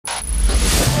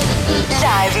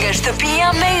Live nga shtëpia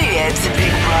me yjet.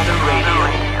 Big Brother Radio.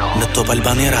 Në Top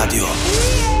Albania Radio.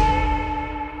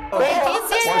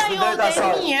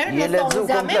 Je lexu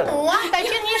komplet. Mua ka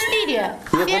qenë një shtirje.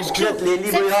 Thjesht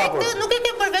nuk e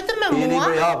ke për vetëm me mua,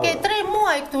 ke 3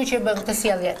 muaj këtu që bën këtë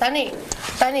sjellje. Tani,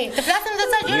 të flasim dhe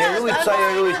sa gjëra.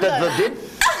 Jerui 80 ditë.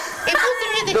 E fusim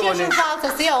një të qeshur falso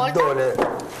si Olta.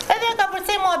 Edhe ka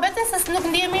përcej muhabetin se nuk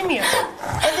ndihemi mirë.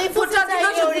 Edhe I fusim sa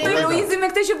Jori. Luizi me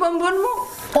këtë që po mbën mu.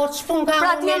 Po ç'pun ka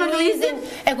me Luizin?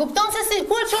 E kupton se si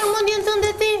ku e çon mendjen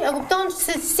tënde ti? E kupton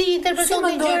se si interpreton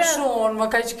ti gjëra? Si më shon, më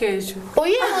kaq keq. Po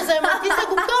je mos e ti se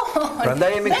kupton.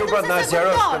 Prandaj jemi këtu për të na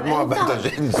sqarosh këtë muhabet tash.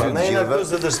 Prandaj na këtu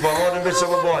se të shpalloni veç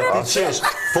çfarë bëhet. Ti çesh.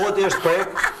 Foti është prek.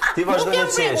 Ti vazhdo të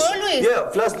çesh. Jo,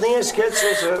 flas në një skeç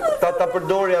që ta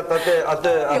përdori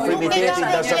atë afrimitetin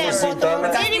dashamirësinë tonë.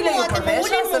 Ka një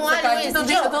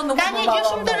gjë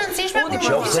shumë të rëndësishme për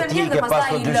nëse ti ke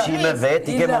pasur dyshime vet,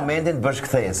 ti ke momentin të bësh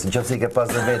kthesë. Nëse ke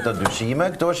pasur vetë të dyshime,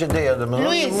 këto është ideja,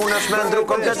 domethënë mund të shmendroj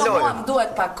komplet lojën. Mua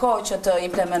duhet pak kohë që të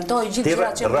implementoj gjithë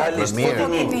gjërat që realisht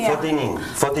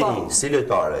Fotinisë, si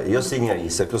lojtare, jo si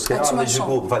njerëz, se këtu s'kenë me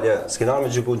gjyku, s'kenë me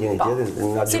gjyku njëri tjetrin,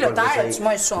 nga gjykon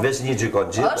veç një gjykon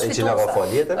gjithë, ai që na ka fal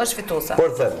jetën. Është fituese. Por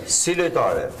them, si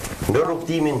lojtare, në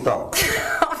rrugtimin tonë.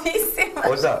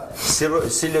 Olta, si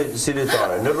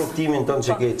lojtare, në rrugtimin tonë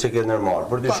që ke normal,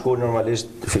 për të shkuar normalisht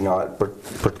final, për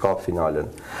të kapur finalen.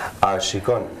 A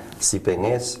shikon si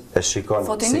pengesë, e shikon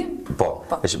si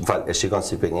e shikon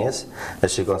si pengesë, e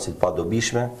shikon si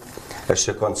padobishme, e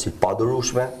shikon si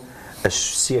padurueshme,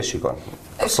 si e shikon?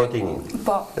 Fotinin.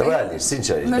 Po. Realisht,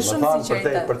 sinqerisht, me shumë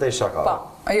sinqeritet. Për te shaka. Po.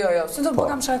 Jo, si do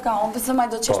bëkam shaka, unë pëse maj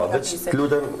do të qesh me kapisit.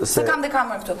 Lutem se kam dhe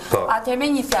kamer këtu. Atëherë me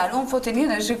një fjalë, unë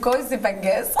Fotinin e shikoj si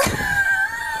pengesë.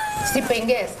 Si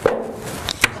pengesë.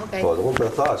 Po, unë për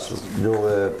thash,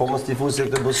 po mos t'i fusi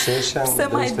këtë busqeshën,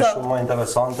 dhe ishte shumë ma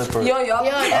interesante për... Jo,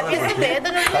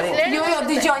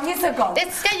 dëgjoj, një sekund.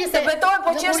 Të betoj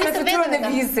po qesh me fytyrën e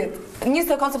visit. Një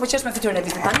sekund se po qesh me fytyrën e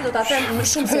visit. Tani do t'a them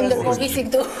shumë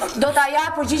seriozisht. Do t'a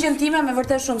jap përgjigjen time me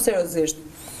vërtet shumë seriozisht.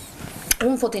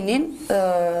 Unë Fotinin,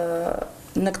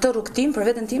 në këtë rrugtim,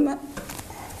 për veten time,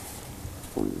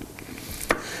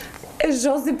 e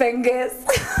shoh si pengesë.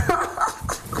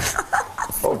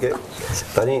 Okej,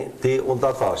 tani ti unë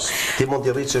ta thash, ti mund t'i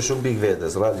rriqe shumë pikë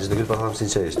vetes, realisht dhe këtë pa thamë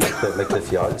sinqerisht me këtë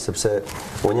fjallë, sepse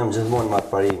unë jam gjithmonë me atë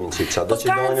parimin që çado që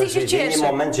dojnë në shqit, një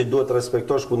moment që duhet të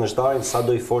respektosh kundërshtarin, sa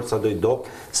do I fort, sa do I dop,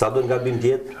 sa do ngabim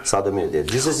tjetë, sa do mirë tjetë.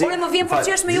 Gjithsesi, më vjen për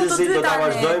qesh me ju të dy do ta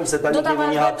vazhdojmë se tani kemi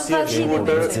një hapësirë shumë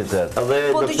të rëndësishme.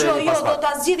 Po dëgjoj, jo, do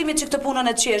ta zgjidhemi çik këtë punën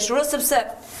e qeshurës sepse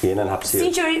jena në hapësirë.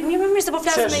 Sinqerisht, mirë se po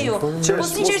flasim me ju. Po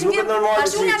sinqerisht vjen,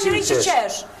 tash unë jam që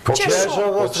qesh. Po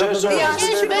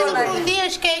qesh.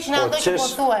 Ndihesh keq në ato që po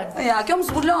thuan. Ja, kjo më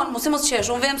zbulon, mos qesh,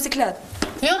 unë vjen në siklet.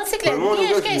 Jo në siklet,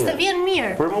 ndihesh keq se vjen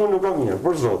mirë. Për mua nuk ka mirë,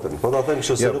 për zotin. Po ta them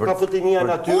kështu se nuk ka Fotinia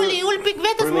natyrë. Ul pik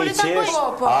vetes më le ta bëj.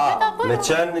 Me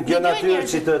qenë kjo natyrë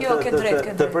që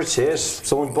të përqesh,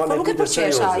 se unë bën pyetje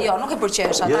serioze. Jo, nuk e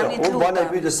përqesha, tani të lutem. Unë bën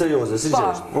pyetje serioze,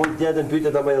 sinqerisht. Unë tjetër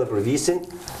pyetje ta bëj edhe për visin.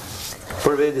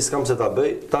 Për veti s'kam se ta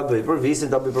bëj për visin,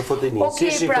 ta bëj për Fotinin.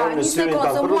 Si shikon në syrin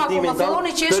ta për rrugtimin ta.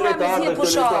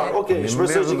 Okej,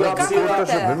 shpresoj që ka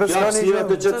hapësirë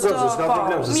të qetësoj, s'ka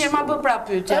problem. Mirë, ma bë prapë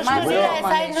pyetje. Ma e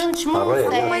saj nën çmuse.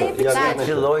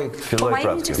 Filloj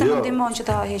prapë. Që të më ndihmon që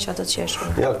ta heq atë të qeshur.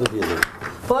 Ja, këtë tjetër.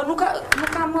 Po nuk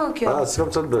ka më kjo. S'kam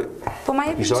çfarë të bëj. Po ma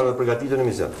jepi. Isha edhe përgatitur në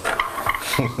emision.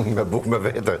 Me bukë me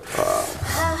vete.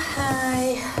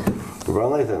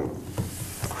 Prandaj them.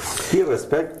 Ti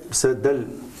respekt se del.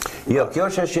 Jo, kjo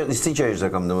është sinqerisht e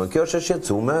kam thënë. Kjo është e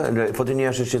shqetësuar,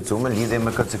 Fotinia është e shqetësuar lidhje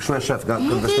me këtë kështu e shef nga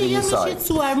këndvështrimi i saj.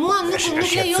 Mua nuk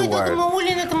lejoj të më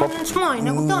ulin e të më nënçmoj,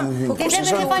 e kupton? Po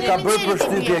ka bërë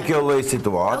përshtypje kjo lloj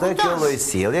situate, kjo lloj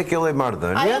sjellje, kjo lloj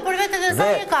marrëdhënie. Ajo për vetë e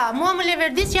saj e ka. Mua më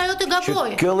leverdis që ajo të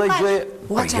gaboj. Kjo lloj gjë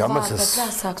Po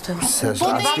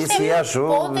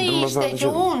të ishte që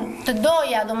unë të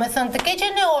doja, domethënë të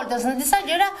keqen e Oltës në disa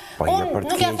gjëra, unë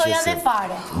nuk ja thoja dhe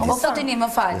fare. Po Fotini më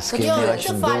fal. Jo,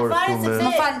 të fal fare sepse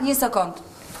më fal një sekond.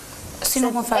 Si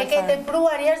nuk më fal. E ke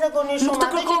tepruar jashtëzakonisht shumë. Nuk të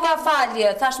kërkova falje,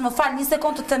 thash më fal një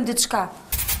sekond të them diçka.